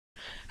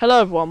Hello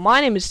everyone,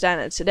 my name is Dan,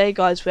 and today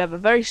guys we have a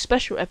very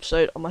special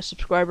episode on my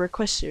subscriber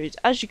request series.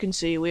 As you can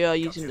see, we are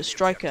using the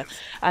Striker,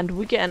 and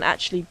we get an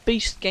actually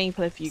beast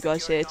gameplay for you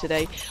guys here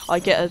today. I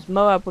get a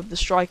MOAB with the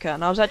Striker,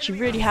 and I was actually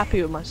really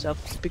happy with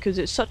myself because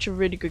it's such a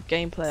really good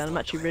gameplay, and I'm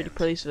actually really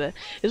pleased with it.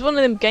 It's one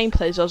of them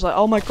gameplays I was like,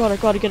 oh my god, I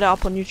gotta get it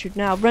up on YouTube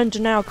now, render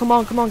now, come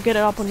on, get it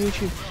up on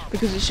YouTube,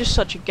 because it's just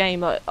such a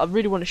game I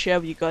really want to share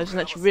with you guys and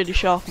actually really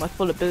show off my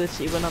full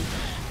ability when I'm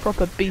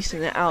proper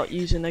beasting it out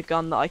using a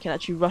gun that I can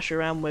actually rush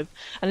around with.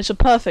 And it's a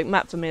perfect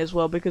map for me as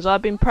well because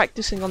I've been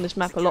practicing on this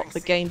map a lot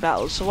for game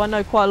battles, so I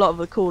know quite a lot of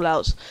the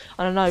callouts,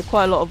 and I know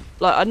quite a lot of,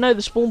 I know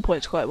the spawn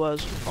points quite well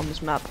on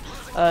this map.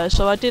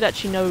 So I did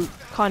actually know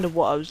kind of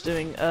what I was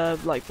doing,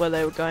 like where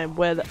they were going,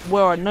 where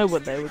I know where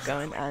they were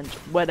going, and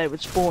where they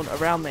would spawn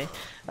around me.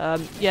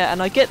 Yeah,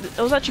 and I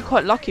was actually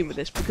quite lucky with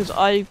this because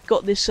I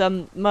got this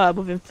MOAB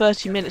within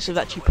 30 minutes of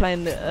actually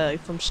playing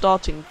from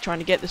starting, trying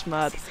to get this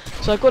MOAB.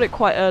 So I got it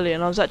quite early,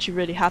 and I was actually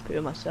really happy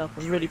with myself.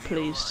 I'm really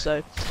pleased.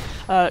 So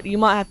you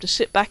might have to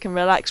sit back and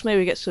relax,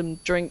 maybe get some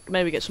drink,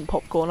 maybe get some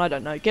popcorn. I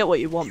don't know. Get what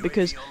you want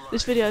because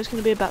this video is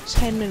going to be about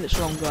 10 minutes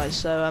long, guys.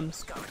 So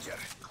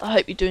I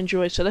hope you do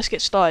enjoy, so let's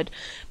get started.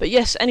 But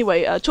yes,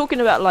 anyway,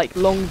 talking about like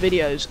long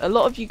videos, a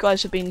lot of you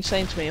guys have been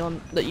saying to me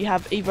that you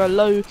have either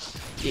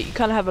you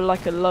kind of have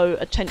a low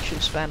attention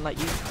span, like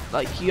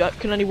you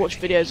can only watch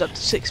videos up to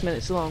 6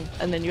 minutes long,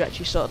 and then you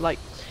actually start like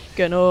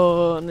going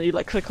oh, and then you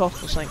like click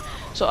off or something.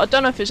 So I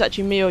don't know if it's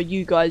actually me or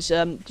you guys.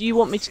 Do you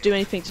want me to do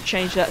anything to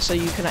change that so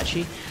you can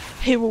actually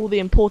hear all the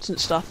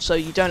important stuff, so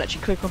you don't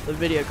actually click off the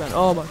video going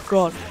oh my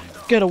god,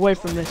 get away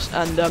from this?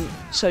 And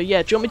so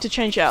yeah, do you want me to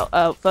change it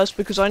out first,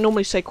 because I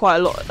normally say quite a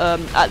lot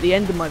at the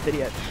end of my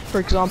video. For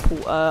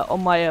example,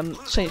 on my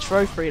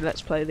MW3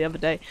 Let's Play the other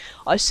day,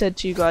 I said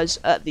to you guys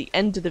at the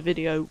end of the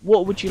video,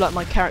 what would you like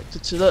my character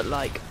to look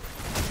like?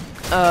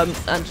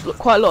 And look,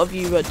 quite a lot of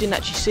you didn't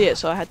actually see it,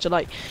 so I had to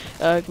like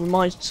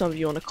remind some of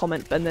you on a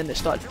comment, and then it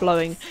started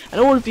flowing,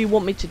 and all of you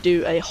want me to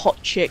do a hot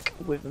chick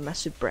with a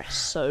massive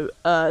breast. So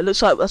it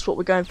looks like that's what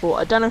we're going for.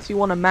 I don't know if you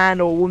want a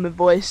man or a woman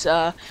voice,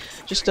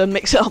 just to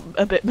mix it up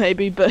a bit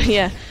maybe, but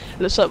yeah,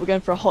 it looks like we're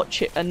going for a hot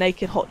chick, a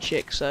naked hot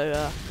chick.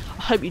 So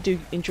I hope you do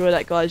enjoy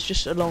that, guys,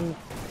 just along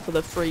for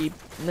the free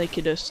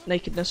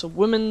nakedness of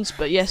women's.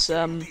 But yes,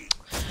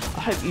 I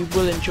hope you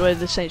will enjoy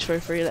the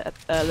MW3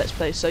 Let's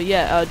Play. So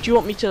yeah, do you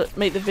want me to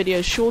make the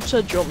videos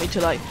shorter? Do you want me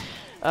to like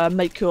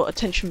make your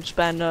attention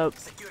span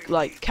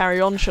like carry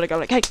on? Should I go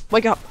like, hey,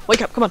 wake up,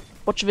 come on,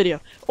 watch a video?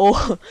 Or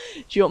do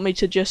you want me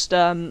to just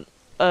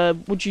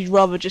would you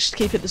rather just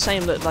keep it the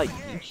same, that like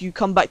you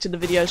come back to the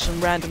video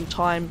some random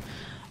time?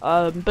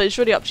 But it's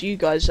really up to you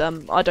guys.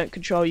 I don't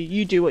control you,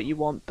 you do what you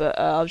want. But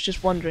I was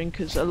just wondering,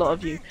 because a lot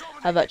of you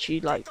have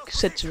actually like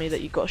said to me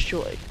that you've got a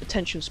short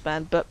attention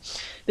span. But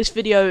this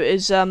video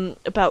is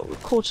about a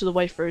quarter of the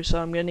way through, so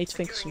I'm going to need to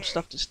think of some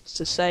stuff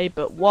to say.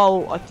 But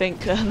while I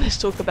think, let's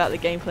talk about the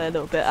gameplay a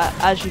little bit.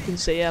 As you can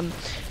see,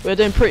 we're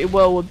doing pretty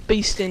well. We're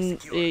beasting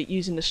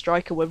using the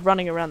Striker. We're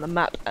running around the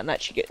map and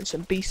actually getting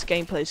some beast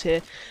gameplays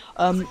here.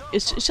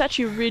 It's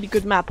actually a really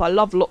good map. I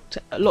love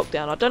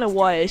Lockdown. I don't know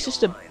why. It's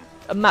just a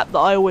map that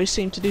I always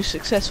seem to do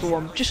successful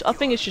on. I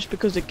think it's just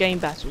because of game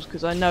battles,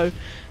 because I know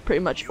pretty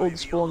much all the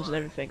spawns and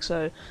everything,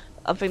 so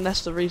I think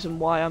that's the reason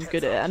why I'm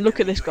good at it. And look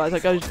at this, guys, I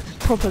go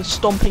proper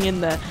stomping in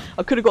there.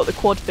 I could have got the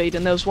quad feed,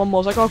 and there was one more,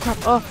 I was like, oh crap,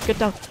 oh, get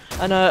down.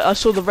 And I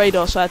saw the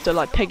radar, so I had to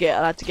like peg it,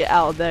 I had to get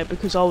out of there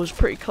because I was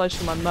pretty close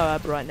to my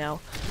MOAB right now.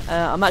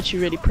 I'm actually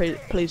really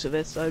pleased with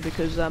this though,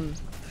 because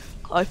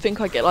I think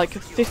I get like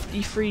a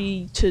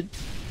 53 to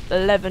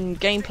 11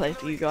 gameplay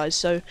for you guys,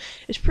 so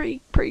it's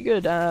pretty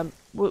good.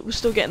 We're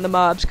still getting the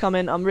MOABs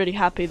coming. I'm really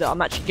happy that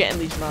I'm actually getting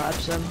these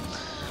MOABs.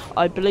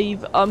 I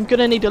believe I'm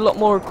gonna need a lot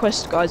more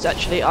requests, guys.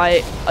 Actually,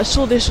 I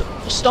saw this,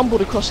 stumbled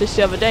across this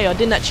the other day. I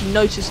didn't actually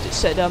notice it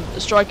said the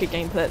Striker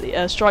gameplay,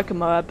 the Striker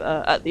MOAB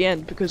at the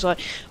end, because I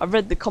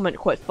read the comment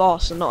quite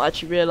fast and not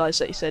actually realised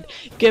that he said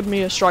give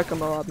me a Striker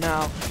MOAB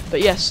now.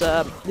 But yes,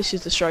 this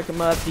is the Striker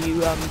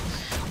MOAB.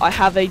 I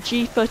have a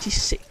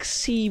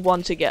G36C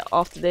one to get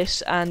after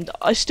this, and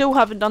I still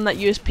haven't done that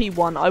USP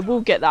one. I will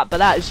get that, but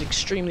that is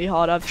extremely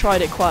hard. I've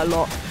tried it quite a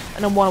lot,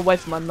 and I'm one away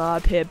from my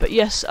MOAB here. But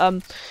yes,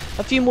 a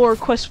few more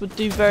requests would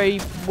do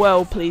very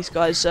well, please,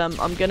 guys.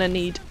 I'm gonna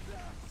need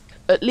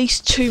at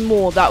least 2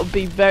 more. That would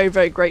be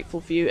very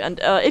grateful for you.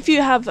 And if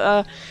you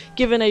have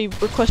given a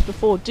request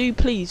before, do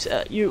please,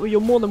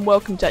 you're more than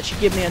welcome to actually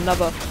give me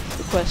another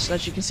request.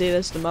 As you can see,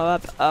 there's the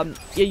MOAB.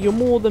 Yeah, you're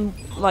more than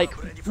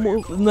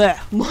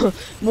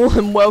more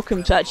than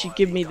welcome to actually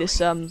give me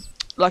this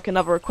like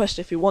another request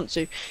if you want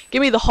to.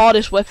 Give me the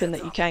hardest weapon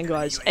that you can,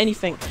 guys.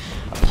 Anything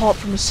apart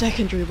from a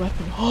secondary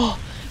weapon. Oh,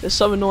 they're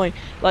so annoying.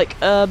 Like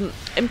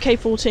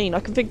MK14, I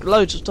can think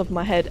loads off the top of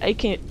my head.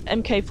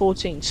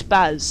 MK14,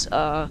 Spaz,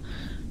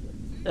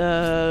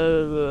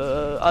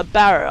 a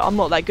Barrett. I'm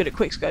not that good at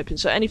quickscoping,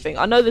 so anything.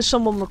 I know there's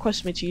someone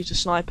requested me to use a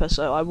sniper,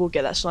 so I will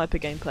get that sniper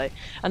gameplay.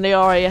 And the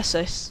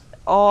RASS,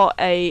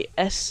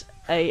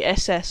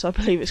 I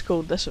believe it's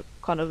called. That's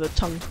kind of a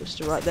tongue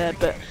twister right there.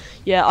 But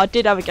yeah, I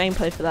did have a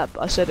gameplay for that,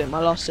 but I said it in my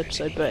last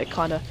episode, but it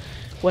kind of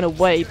went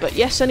away. But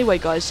yes, anyway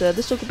guys,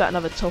 let's talk about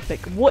another topic.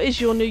 What is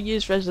your New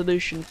Year's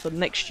resolution for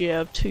next year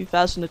of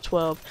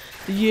 2012,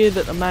 the year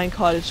that the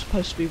mankind is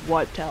supposed to be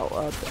wiped out?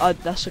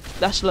 That's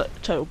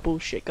total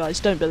bullshit, guys.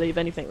 Don't believe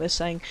anything they're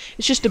saying.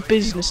 It's just a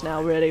business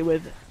now, really,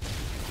 with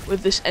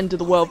this end of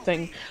the world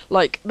thing.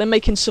 Like, they're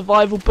making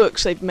survival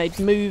books, they've made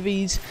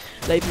movies,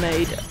 they've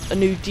made a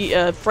new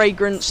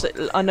fragrance.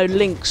 I know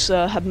Lynx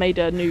have made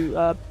a new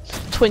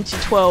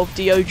 2012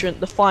 deodorant,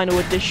 the final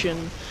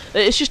edition.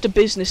 It's just a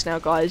business now,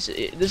 guys.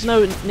 There's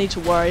no need to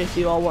worry if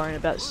you are worrying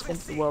about this end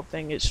of the world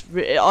thing.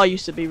 I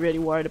used to be really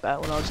worried about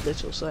it when I was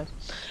little, so.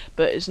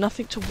 But it's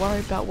nothing to worry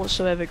about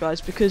whatsoever, guys,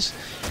 because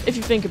if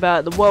you think about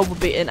it, the world would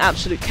be in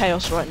absolute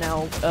chaos right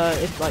now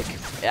if, like,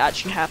 it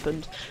actually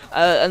happened.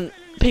 And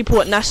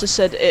people at NASA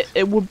said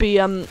it would be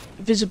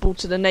visible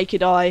to the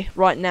naked eye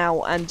right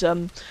now,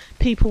 and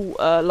people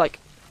like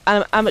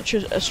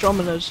amateur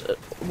astronomers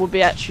would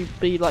actually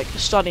be like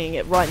studying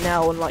it right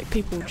now, and like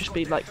people would just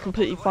be like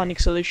completely finding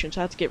solutions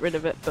how to get rid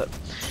of it. But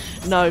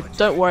no,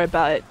 don't worry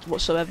about it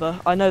whatsoever.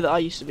 I know that I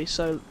used to be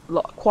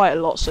quite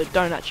a lot, so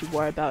don't actually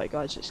worry about it,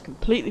 guys. It's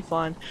completely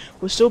fine.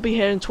 We'll still be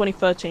here in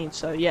 2013,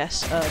 so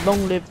yes,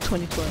 long live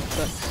 2012.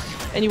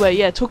 But anyway,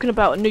 yeah, talking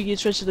about a New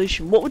Year's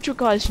resolution, what would your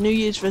guys' New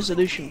Year's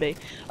resolution be?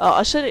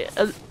 I said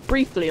it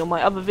briefly on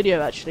my other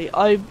video, actually.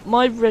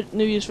 My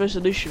New Year's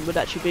resolution would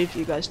actually be for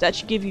you guys, to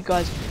actually give you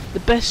guys the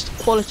best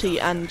quality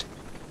and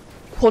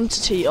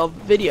quantity of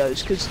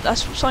videos, because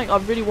that's something I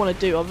really want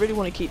to do. I really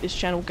want to keep this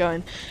channel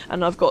going,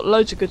 and I've got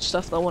loads of good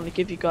stuff that I want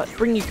to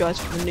bring you guys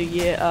for the new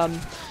year,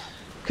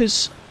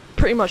 because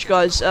pretty much,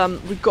 guys,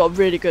 we've got a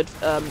really good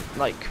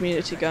like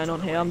community going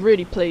on here. I'm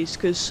really pleased,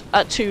 because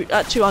at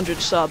 200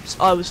 subs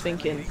I was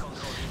thinking,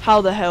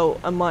 how the hell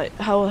am I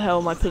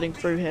pulling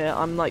through here?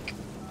 I'm like,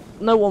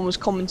 no one was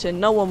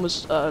commenting, no one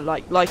was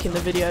like liking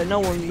the video,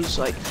 no one was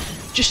like,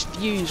 just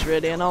views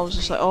really, and I was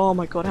just like, oh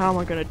my god, how am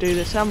I going to do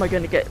this? How am I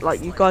going to get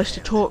like you guys to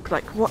talk?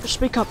 Like, what?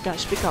 Speak up,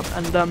 guys, speak up.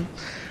 And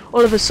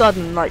all of a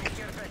sudden, like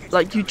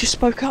you just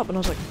spoke up, and I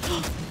was like,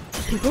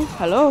 people,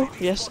 hello,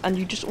 yes, and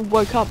you just all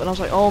woke up, and I was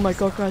like, oh my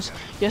god, guys,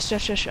 yes,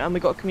 and we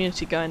got a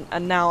community going,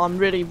 and now I'm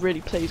really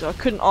pleased. I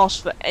couldn't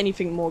ask for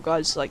anything more,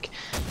 guys. Like,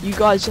 you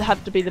guys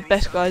have to be the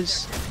best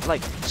guys,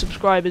 like,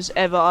 subscribers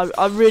ever.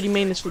 I really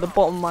mean this from the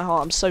bottom of my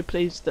heart. I'm so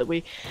pleased that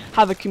we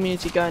have a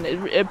community going.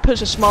 It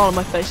puts a smile on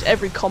my face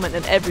every comment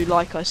and every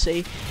like I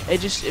see.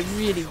 It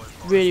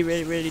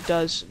really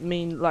does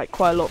mean like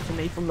quite a lot for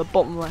me from the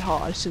bottom of my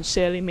heart. I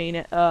sincerely mean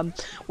it.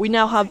 We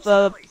now have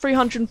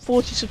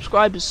 340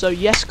 subscribers, so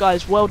yes,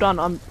 guys, well done.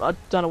 I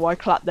don't know why I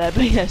clapped there,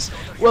 but yes,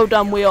 well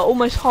done. We are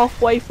almost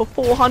halfway for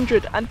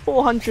 400, and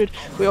 400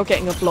 we are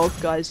getting a vlog,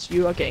 guys.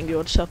 You are getting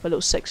yourself a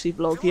little sexy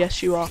vlog,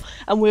 yes you are.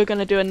 And we're going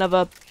to do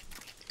another,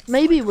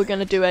 maybe we're going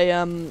to do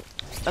a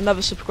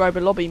another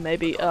subscriber lobby,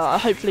 maybe.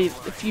 Hopefully a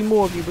few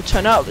more of you will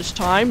turn out this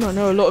time. I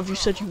know a lot of you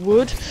said you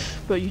would,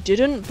 but you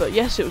didn't. But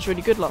yes, it was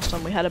really good last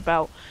time. We had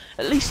about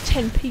at least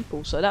 10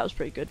 people, so that was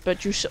pretty good.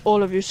 But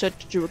all of you said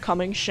that you were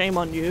coming. Shame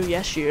on you.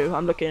 Yes, you.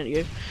 I'm looking at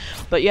you.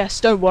 But yes,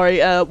 don't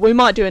worry. We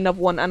might do another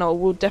one, and I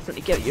will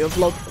definitely get you a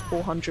vlog for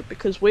 400,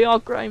 because we are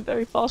growing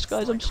very fast,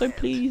 guys. I'm so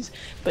pleased.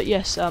 But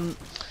yes,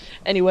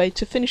 anyway,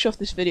 to finish off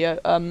this video,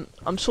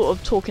 I'm sort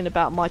of talking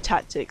about my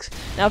tactics.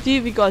 Now, a few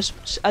of you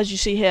guys, as you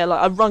see here,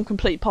 like, I run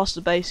completely past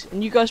the base,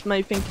 and you guys may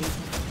be thinking,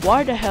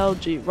 why the hell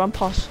do you run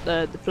past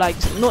the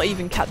flags and not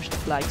even capture the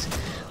flags?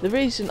 The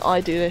reason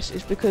I do this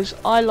is because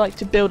I like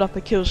to build up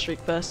a kill streak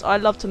first. I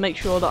love to make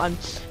sure that I'm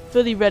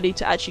fully ready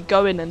to actually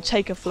go in and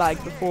take a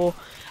flag before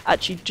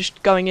actually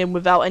just going in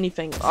without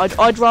anything.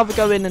 I'd rather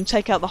go in and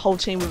take out the whole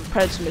team with a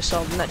predator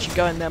missile than actually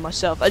go in there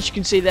myself. As you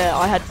can see there,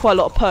 I had quite a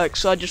lot of perks,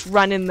 so I just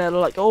ran in there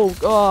like, oh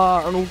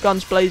god, and all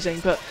guns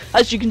blazing. But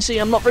as you can see,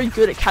 I'm not very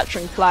good at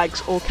capturing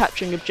flags or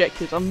capturing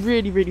objectives. I'm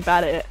really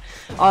bad at it.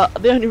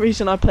 The only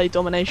reason I play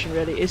domination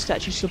really is to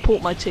actually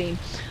support my team.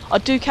 I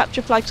do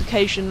capture flags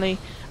occasionally,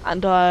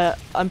 and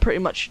I'm pretty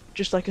much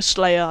just like a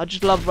slayer. I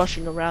just love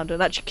rushing around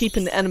and actually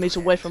keeping the enemies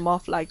away from our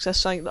flags. That's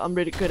something that I'm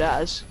really good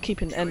at, is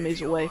keeping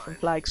enemies away from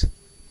flags.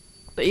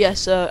 But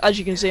yes, as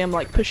you can see, I'm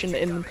like pushing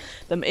them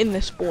in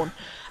this spawn.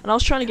 And I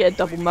was trying to get a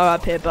double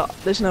MOAB here, but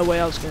there's no way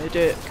I was going to do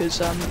it, because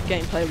the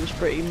gameplay was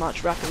pretty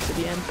much wrapping to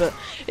the end. But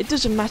it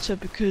doesn't matter,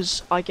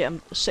 because I get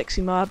a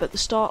sexy MOAB at the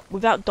start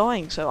without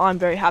dying. So I'm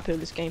very happy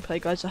with this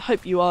gameplay, guys. I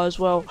hope you are as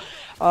well.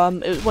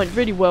 It went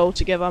really well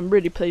together. I'm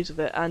really pleased with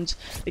it, and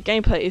the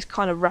gameplay is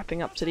kind of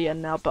wrapping up to the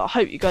end now. But I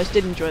hope you guys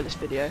did enjoy this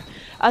video.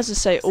 As I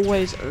say,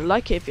 always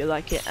like it if you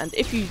like it, and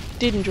if you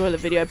did enjoy the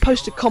video,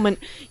 post a comment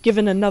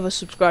giving another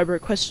subscriber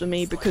request for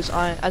me, because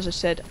as I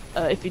said,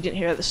 if you didn't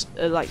hear this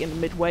like in the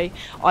midway,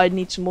 I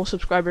need some more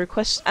subscriber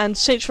requests, and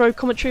Saints Row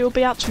commentary will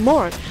be out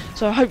tomorrow.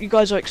 So I hope you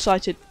guys are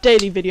excited.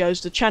 Daily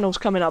videos, the channel's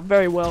coming up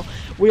very well.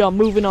 We are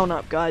moving on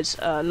up, guys.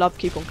 Love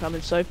keep on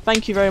coming. So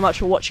thank you very much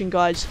for watching,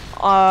 guys.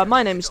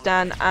 My name is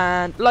Dan,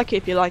 and like it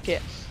if you like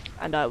it,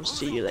 and I will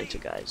see you later,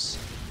 guys.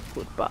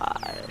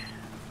 Goodbye.